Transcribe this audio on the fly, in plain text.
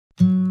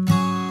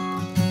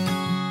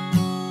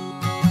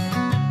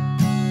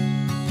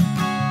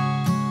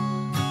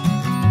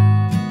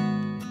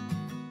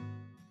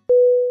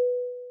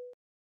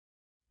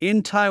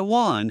In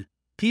Taiwan,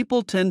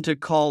 people tend to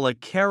call a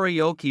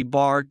karaoke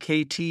bar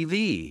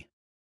KTV.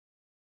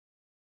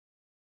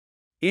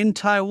 In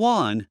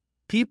Taiwan,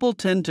 people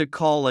tend to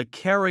call a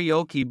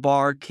karaoke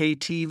bar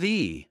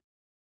KTV.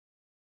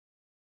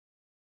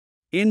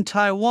 In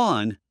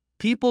Taiwan,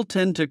 people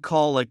tend to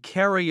call a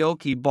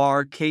karaoke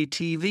bar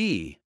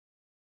KTV.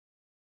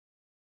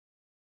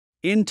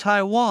 In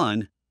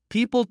Taiwan,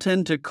 people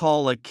tend to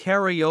call a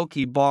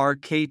karaoke bar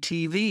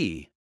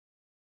KTV.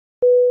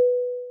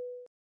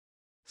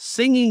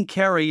 Singing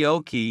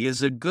karaoke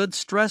is a good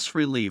stress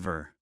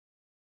reliever.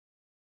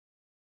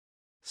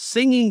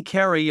 Singing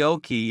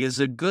karaoke is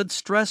a good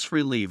stress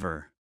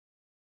reliever.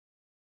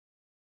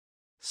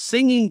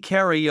 Singing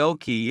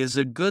karaoke is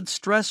a good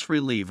stress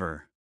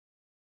reliever.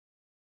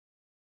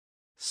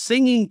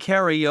 Singing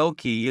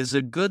karaoke is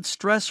a good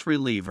stress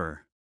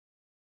reliever.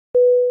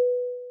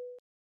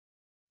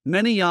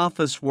 Many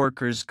office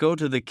workers go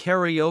to the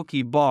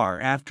karaoke bar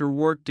after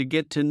work to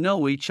get to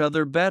know each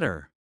other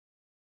better.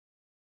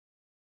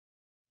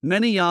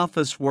 Many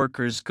office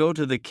workers go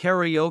to the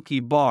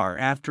karaoke bar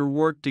after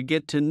work to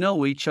get to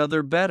know each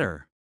other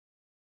better.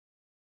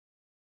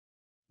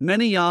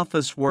 Many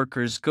office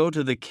workers go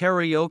to the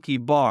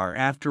karaoke bar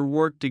after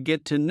work to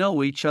get to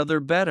know each other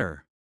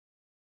better.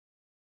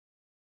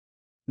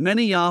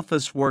 Many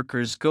office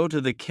workers go to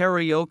the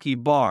karaoke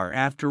bar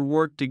after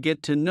work to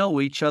get to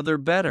know each other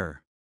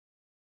better.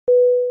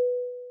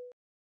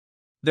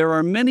 There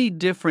are many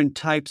different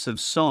types of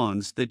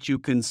songs that you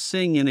can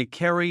sing in a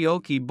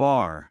karaoke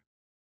bar.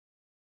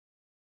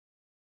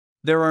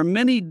 There are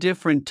many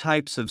different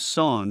types of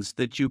songs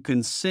that you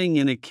can sing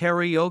in a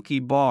karaoke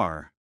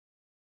bar.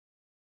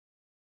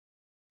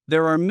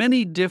 There are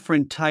many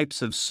different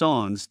types of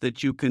songs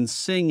that you can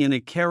sing in a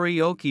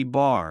karaoke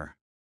bar.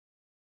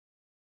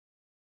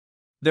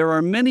 There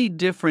are many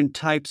different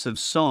types of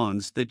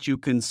songs that you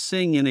can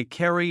sing in a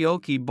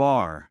karaoke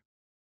bar.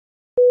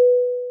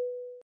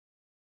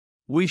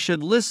 We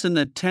should listen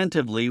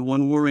attentively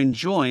when we're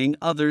enjoying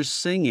others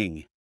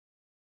singing.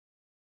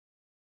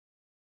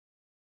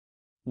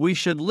 We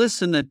should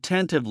listen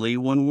attentively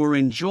when we're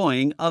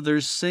enjoying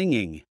others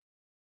singing.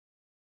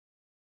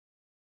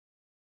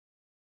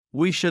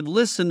 We should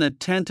listen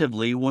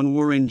attentively when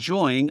we're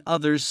enjoying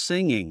others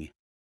singing.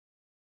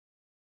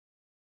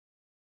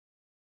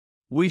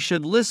 We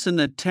should listen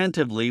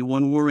attentively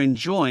when we're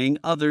enjoying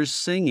others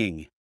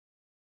singing.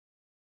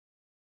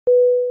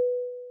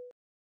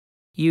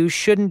 You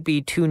shouldn't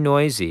be too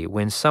noisy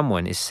when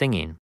someone is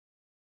singing.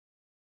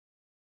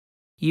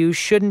 You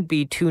shouldn't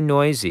be too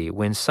noisy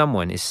when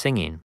someone is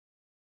singing.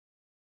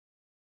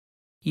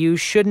 You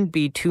shouldn't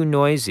be too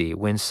noisy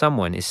when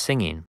someone is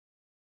singing.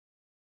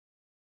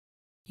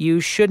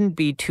 You shouldn't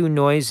be too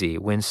noisy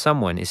when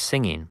someone is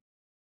singing.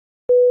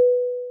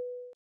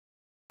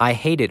 I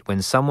hate it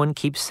when someone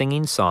keeps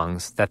singing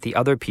songs that the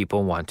other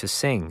people want to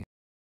sing.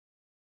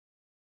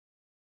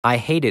 I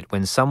hate it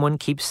when someone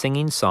keeps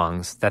singing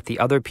songs that the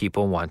other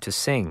people want to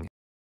sing.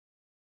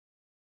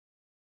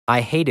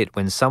 I hate it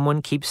when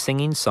someone keeps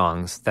singing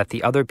songs that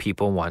the other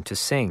people want to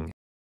sing.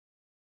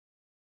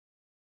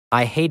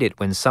 I hate it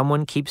when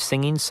someone keeps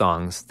singing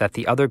songs that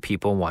the other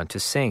people want to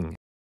sing.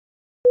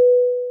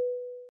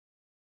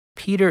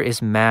 Peter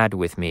is mad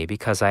with me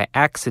because I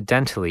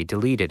accidentally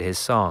deleted his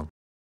song.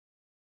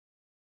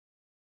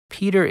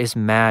 Peter is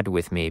mad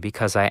with me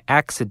because I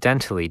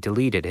accidentally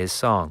deleted his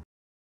song.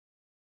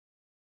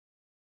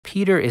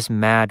 Peter is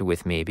mad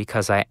with me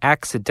because I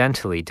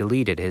accidentally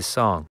deleted his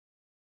song.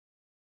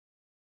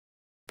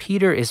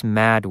 Peter is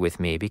mad with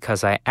me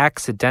because I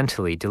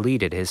accidentally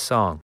deleted his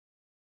song.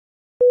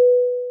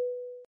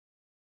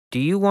 Do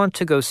you want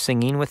to go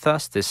singing with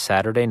us this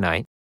Saturday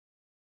night?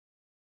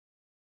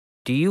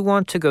 Do you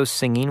want to go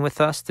singing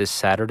with us this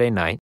Saturday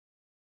night?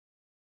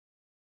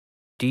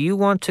 Do you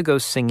want to go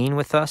singing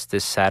with us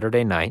this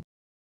Saturday night?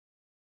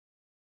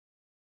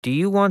 Do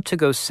you want to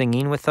go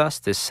singing with us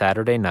this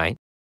Saturday night?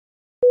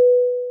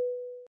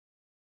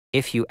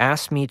 If you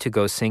asked me to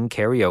go sing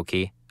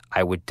karaoke,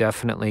 I would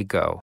definitely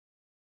go.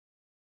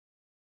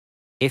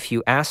 If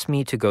you asked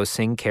me to go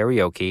sing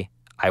karaoke,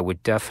 I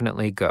would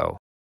definitely go.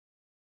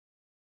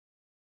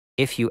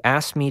 If you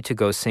asked me to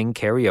go sing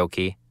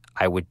karaoke,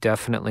 I would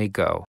definitely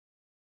go.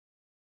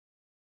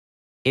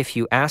 If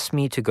you asked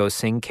me to go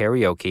sing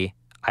karaoke,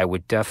 I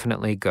would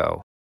definitely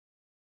go.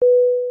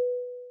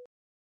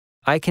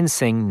 I can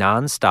sing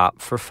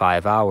non-stop for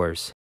 5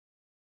 hours.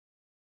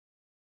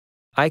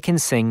 I can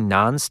sing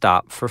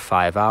non-stop for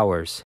 5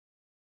 hours.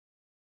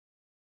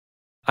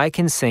 I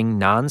can sing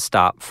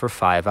non-stop for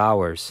 5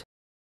 hours.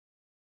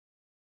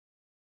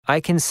 I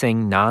can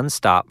sing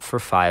non-stop for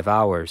 5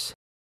 hours.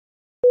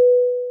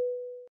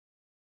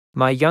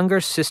 My younger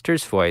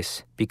sister's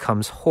voice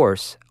becomes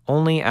hoarse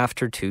only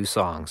after 2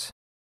 songs.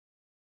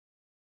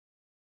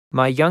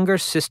 My younger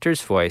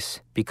sister's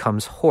voice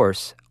becomes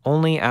hoarse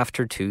only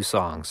after 2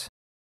 songs.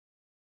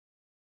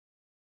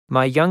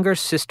 My younger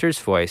sister's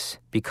voice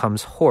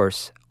becomes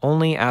hoarse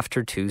only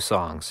after 2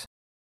 songs.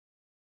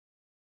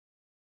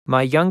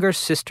 My younger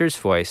sister's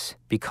voice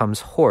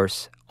becomes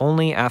hoarse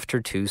only after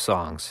 2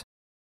 songs.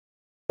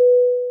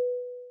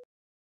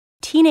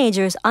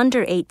 Teenagers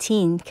under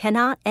 18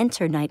 cannot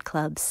enter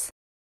nightclubs.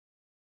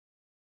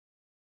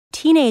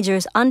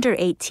 Teenagers under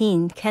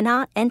 18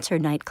 cannot enter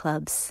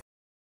nightclubs.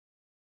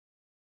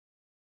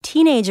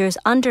 Teenagers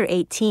under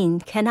 18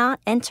 cannot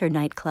enter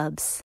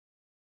nightclubs.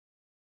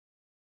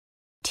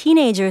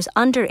 Teenagers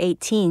under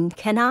 18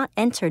 cannot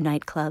enter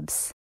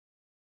nightclubs.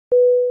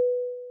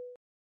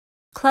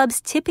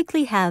 Clubs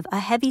typically have a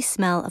heavy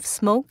smell of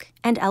smoke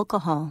and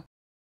alcohol.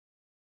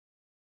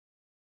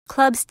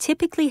 Clubs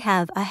typically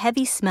have a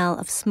heavy smell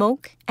of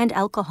smoke and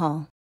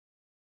alcohol.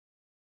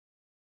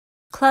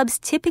 Clubs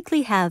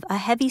typically have a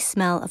heavy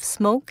smell of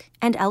smoke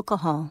and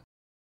alcohol.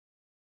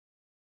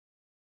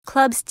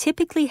 Clubs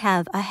typically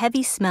have a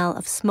heavy smell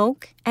of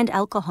smoke and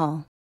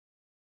alcohol.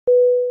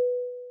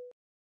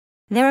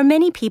 There are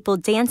many people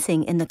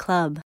dancing in the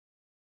club.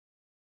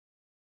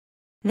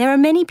 There are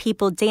many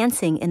people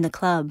dancing in the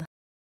club.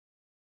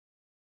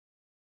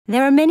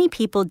 There are many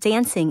people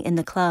dancing in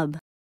the club.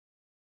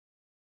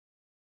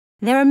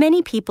 There are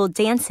many people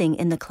dancing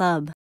in the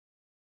club.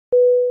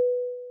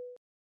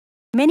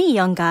 Many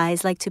young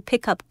guys like to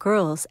pick up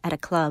girls at a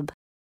club.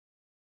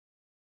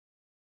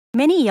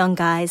 Many young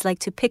guys like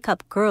to pick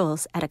up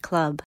girls at a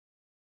club.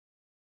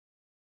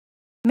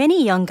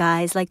 Many young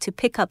guys like to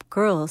pick up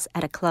girls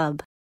at a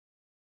club.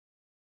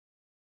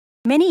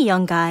 Many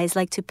young guys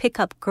like to pick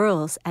up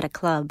girls at a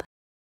club.